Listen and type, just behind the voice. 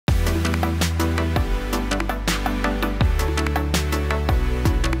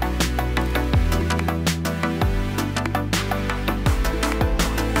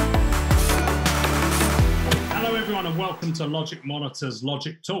to LogicMonitor's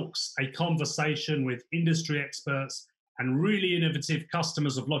LogicTalks, a conversation with industry experts and really innovative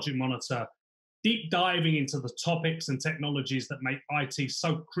customers of LogicMonitor, deep diving into the topics and technologies that make IT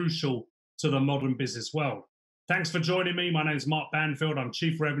so crucial to the modern business world. Thanks for joining me. My name is Mark Banfield. I'm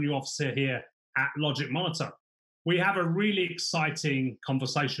Chief Revenue Officer here at LogicMonitor. We have a really exciting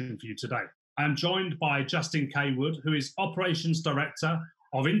conversation for you today. I'm joined by Justin Cawood, who is Operations Director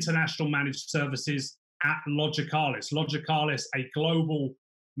of International Managed Services at Logicalis. Logicalis, a global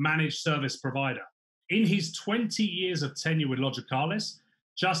managed service provider. In his 20 years of tenure with Logicalis,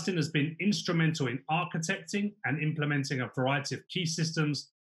 Justin has been instrumental in architecting and implementing a variety of key systems,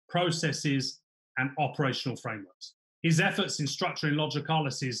 processes, and operational frameworks. His efforts in structuring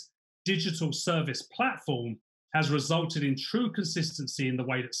Logicalis's digital service platform has resulted in true consistency in the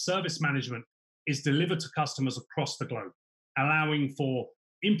way that service management is delivered to customers across the globe, allowing for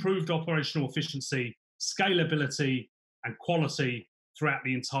improved operational efficiency, scalability, and quality throughout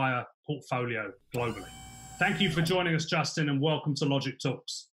the entire portfolio globally. Thank you for joining us, Justin, and welcome to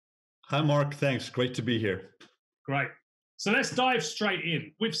LogicTalks. Hi, Mark. Thanks. Great to be here. Great. So let's dive straight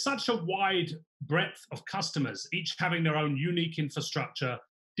in. With such a wide breadth of customers, each having their own unique infrastructure,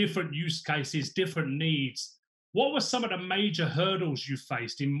 different use cases, different needs, what were some of the major hurdles you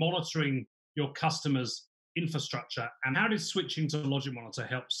faced in monitoring your customers' infrastructure, and how did switching to LogicMonitor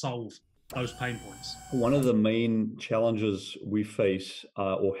help solve those pain points? One of the main challenges we face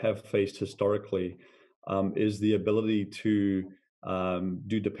or have faced historically is the ability to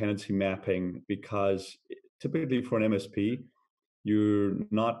do dependency mapping, because typically for an MSP, you're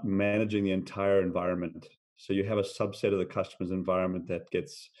not managing the entire environment. So you have a subset of the customer's environment that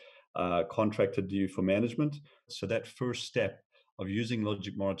gets contracted to you for management. So that first step of using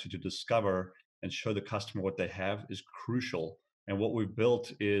LogicMonitor to discover and show the customer what they have is crucial. And what we've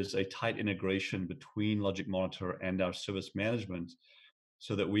built is a tight integration between LogicMonitor and our service management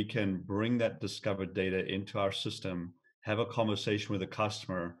so that we can bring that discovered data into our system, have a conversation with the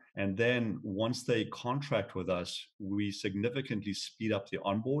customer, and then once they contract with us, we significantly speed up the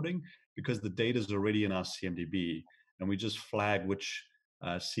onboarding because the data is already in our CMDB, and we just flag which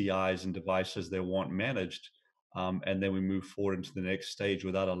CIs and devices they want managed. And then we move forward into the next stage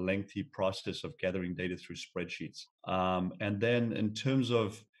without a lengthy process of gathering data through spreadsheets. And then in terms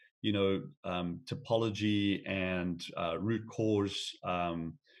of topology and root cause,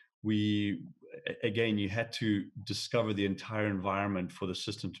 you had to discover the entire environment for the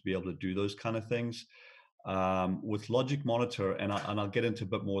system to be able to do those kind of things. With LogicMonitor, and I'll get into a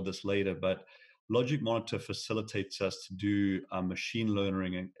bit more of this later, but LogicMonitor facilitates us to do machine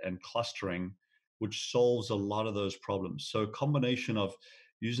learning and clustering, which solves a lot of those problems. So a combination of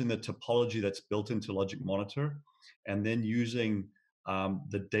using the topology that's built into LogicMonitor and then using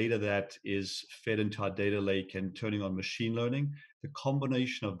the data that is fed into our data lake and turning on machine learning, the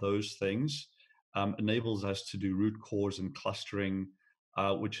combination of those things enables us to do root cause and clustering,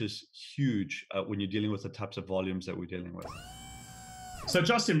 which is huge when you're dealing with the types of volumes that we're dealing with. So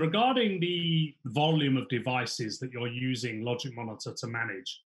Justin, regarding the volume of devices that you're using LogicMonitor to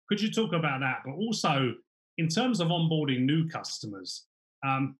manage, could you talk about that? But also, in terms of onboarding new customers,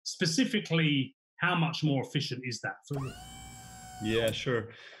 specifically, how much more efficient is that for you? Yeah, sure.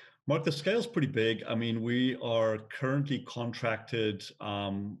 Mark, the scale's pretty big. I mean, we are currently contracted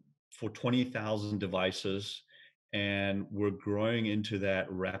for 20,000 devices, and we're growing into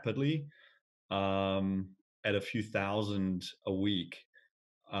that rapidly at a few thousand a week.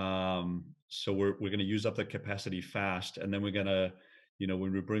 So we're going to use up the capacity fast, and then we're going to,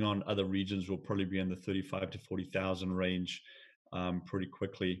 when we bring on other regions, we'll probably be in the 35 to 40,000 range pretty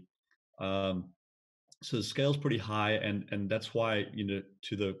quickly. So the scale's pretty high, and that's why,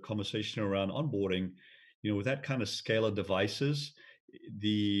 to the conversation around onboarding, with that kind of scale of devices,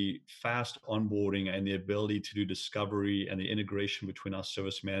 the fast onboarding and the ability to do discovery and the integration between our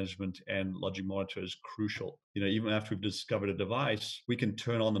service management and LogicMonitor is crucial. Even after we've discovered a device, we can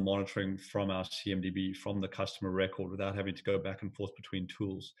turn on the monitoring from our CMDB, from the customer record, without having to go back and forth between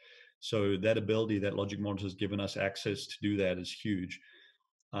tools. So that ability that LogicMonitor has given us access to do that is huge.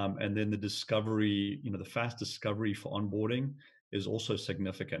 And then the discovery, the fast discovery for onboarding is also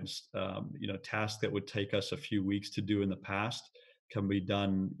significant. Tasks that would take us a few weeks to do in the past can be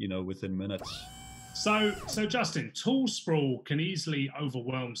done, within minutes. So Justin, tool sprawl can easily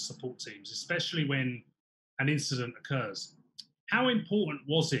overwhelm support teams, especially when an incident occurs. How important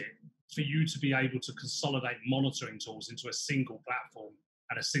was it for you to be able to consolidate monitoring tools into a single platform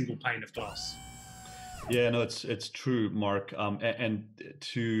and a single pane of glass? Yeah, no, it's true, Mark. And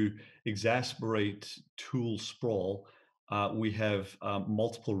to exacerbate tool sprawl, we have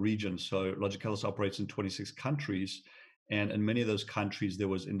multiple regions. So Logicalis operates in 26 countries, And in many of those countries, there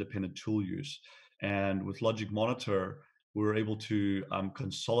was independent tool use. And with LogicMonitor, we were able to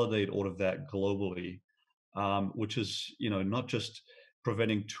consolidate all of that globally, which is, not just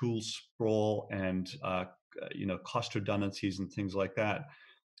preventing tool sprawl and cost redundancies and things like that,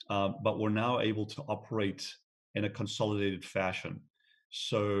 but we're now able to operate in a consolidated fashion.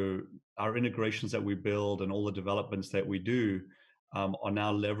 So our integrations that we build and all the developments that we do are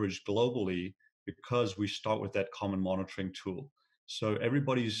now leveraged globally because we start with that common monitoring tool. So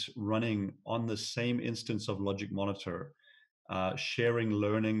everybody's running on the same instance of LogicMonitor, sharing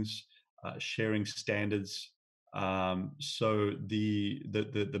learnings, sharing standards. So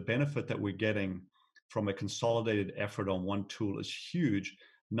the benefit that we're getting from a consolidated effort on one tool is huge,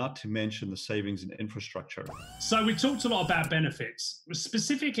 not to mention the savings in infrastructure. So we talked a lot about benefits,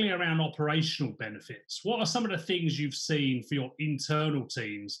 specifically around operational benefits. What are some of the things you've seen for your internal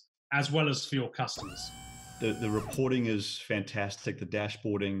teams as well as for your customers? The reporting is fantastic. The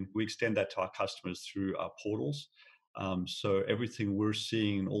dashboarding, we extend that to our customers through our portals. So everything we're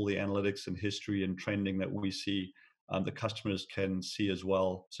seeing, all the analytics and history and trending that we see, the customers can see as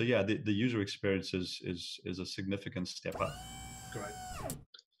well. So yeah, the user experience is a significant step up. Great.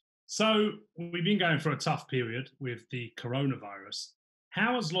 So we've been going for a tough period with the coronavirus.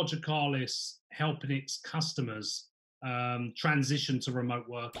 How is Logicalis helping its customers transition to remote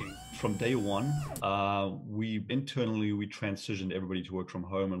working? From day one, we transitioned everybody to work from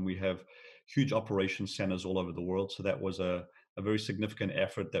home, and we have huge operation centers all over the world. So that was a very significant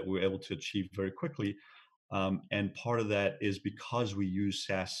effort that we were able to achieve very quickly. And part of that is because we use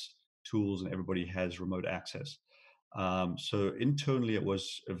SaaS tools and everybody has remote access. So internally, it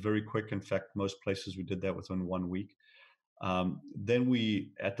was very quick. In fact, most places we did that within 1 week. Then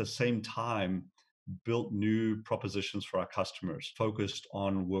we, at the same time, built new propositions for our customers, focused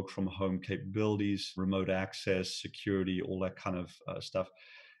on work from home capabilities, remote access, security, all that kind of stuff.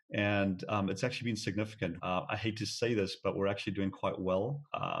 And it's actually been significant. I hate to say this, but we're actually doing quite well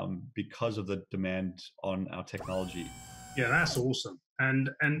because of the demand on our technology. Yeah, that's awesome. And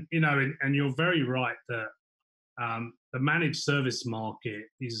you're very right that the managed service market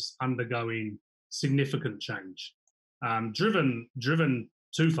is undergoing significant change, driven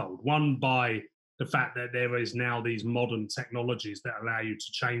twofold. One, by the fact that there is now these modern technologies that allow you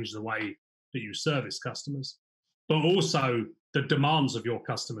to change the way that you service customers, but also the demands of your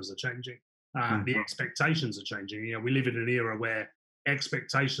customers are changing. The expectations are changing. We live in an era where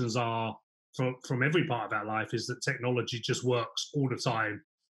expectations are from every part of our life is that technology just works all the time,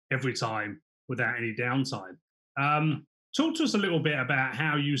 every time, without any downtime. Talk to us a little bit about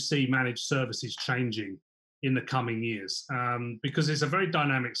how you see managed services changing in the coming years, because it's a very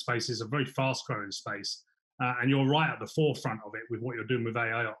dynamic space, it's a very fast-growing space, and you're right at the forefront of it with what you're doing with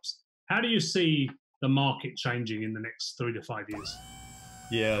AI Ops. How do you see the market changing in the next 3 to 5 years?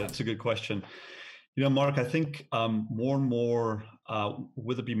 Yeah, that's a good question. Mark, I think more and more,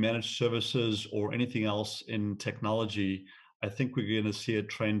 whether it be managed services or anything else in technology, I think we're going to see a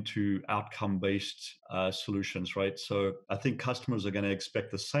trend to outcome-based solutions, right? So I think customers are going to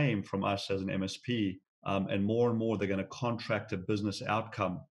expect the same from us as an MSP, and more they're going to contract a business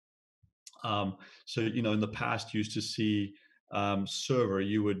outcome. So in the past, you used to see server,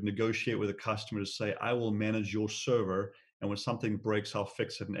 you would negotiate with a customer to say, I will manage your server, and when something breaks, I'll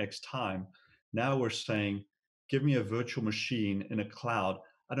fix it in X time. Now we're saying, give me a virtual machine in a cloud.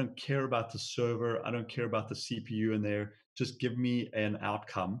 I don't care about the server. I don't care about the CPU in there. Just give me an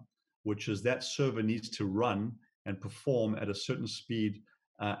outcome, which is that server needs to run and perform at a certain speed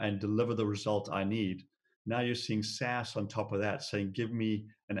and deliver the result I need. Now you're seeing SaaS on top of that, saying, give me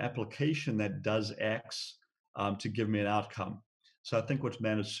an application that does X to give me an outcome. So I think with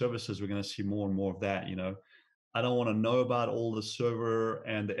managed services, we're going to see more and more of that. I don't want to know about all the server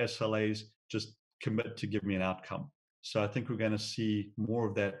and the SLAs, just commit to give me an outcome. So I think we're going to see more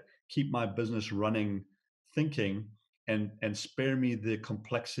of that, keep my business running thinking, and spare me the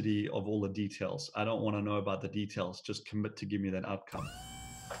complexity of all the details. I don't want to know about the details, just commit to give me that outcome.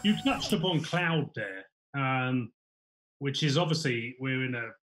 You touched upon cloud there, which is obviously, we're in a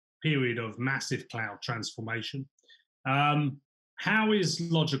period of massive cloud transformation. How is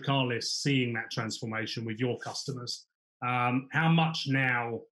Logicalis seeing that transformation with your customers? How much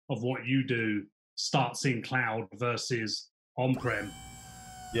now of what you do starts in cloud versus on-prem?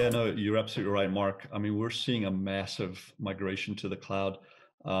 Yeah, no, you're absolutely right, Mark. I mean, we're seeing a massive migration to the cloud.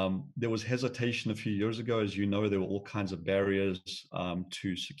 There was hesitation a few years ago. As you know, there were all kinds of barriers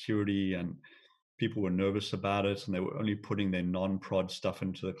to security, and people were nervous about it, and they were only putting their non-prod stuff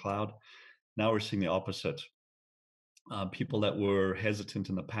into the cloud. Now we're seeing the opposite. People that were hesitant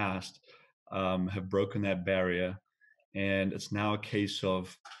in the past have broken that barrier, And it's now a case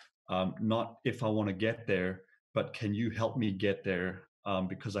of not if I want to get there, but can you help me get there?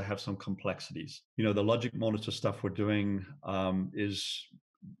 Because I have some complexities. You know, the LogicMonitor stuff we're doing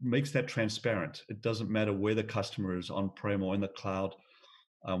makes that transparent. It doesn't matter where the customer is, on-prem or in the cloud,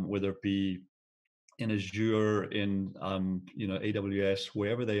 whether it be in Azure, in AWS,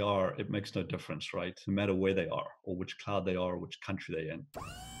 wherever they are, it makes no difference, right? No matter where they are, or which cloud they are, or which country they're in.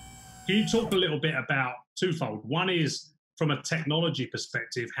 Can you talk a little bit about twofold? One is from a technology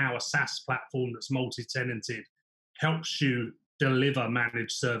perspective, how a SaaS platform that's multi-tenanted helps you deliver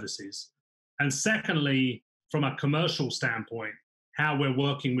managed services. And secondly, from a commercial standpoint, how we're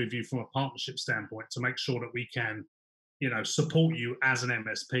working with you from a partnership standpoint to make sure that we can, support you as an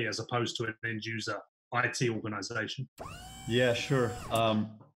MSP as opposed to an end user IT organization. Yeah, sure.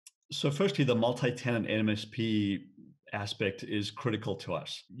 So firstly, the multi-tenant MSP aspect is critical to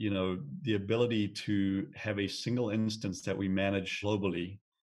us. The ability to have a single instance that we manage globally,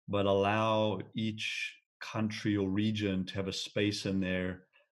 but allow each country or region to have a space in there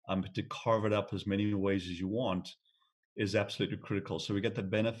to carve it up as many ways as you want is absolutely critical. So we get the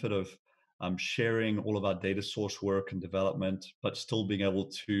benefit of sharing all of our data source work and development, but still being able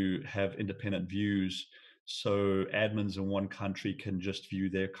to have independent views. So admins in one country can just view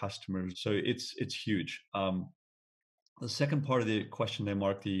their customers. So it's huge. The second part of the question there,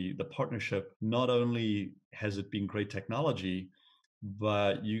 Mark, the partnership, not only has it been great technology,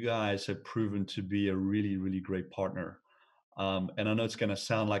 but you guys have proven to be a really, really great partner. And I know it's going to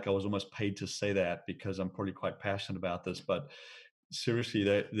sound like I was almost paid to say that because I'm probably quite passionate about this, but seriously,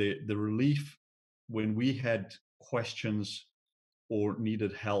 the relief when we had questions or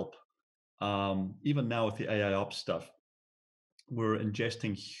needed help, even now with the AI ops stuff, we're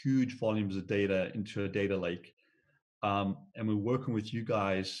ingesting huge volumes of data into a data lake. And we're working with you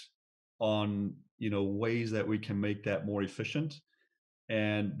guys on ways that we can make that more efficient.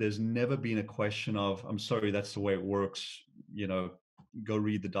 And there's never been a question of, I'm sorry, that's the way it works, go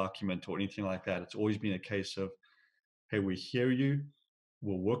read the document or anything like that. It's always been a case of, hey, we hear you,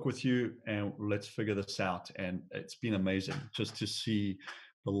 we'll work with you, and let's figure this out. And it's been amazing just to see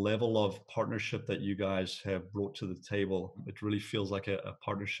the level of partnership that you guys have brought to the table. It really feels like a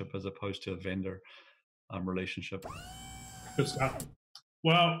partnership as opposed to a vendor relationship. Good stuff.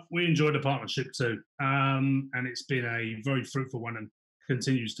 Well, we enjoyed the partnership too. And it's been a very fruitful one and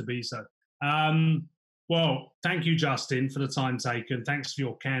continues to be so. Well, thank you, Justin, for the time taken. Thanks for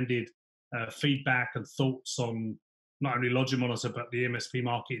your candid feedback and thoughts on not only LogicMonitor, but the MSP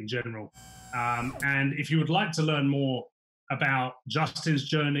market in general. And if you would like to learn more about Justin's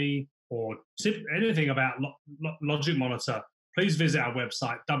journey or anything about LogicMonitor, please visit our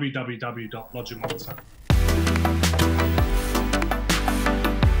website, www.logicmonitor.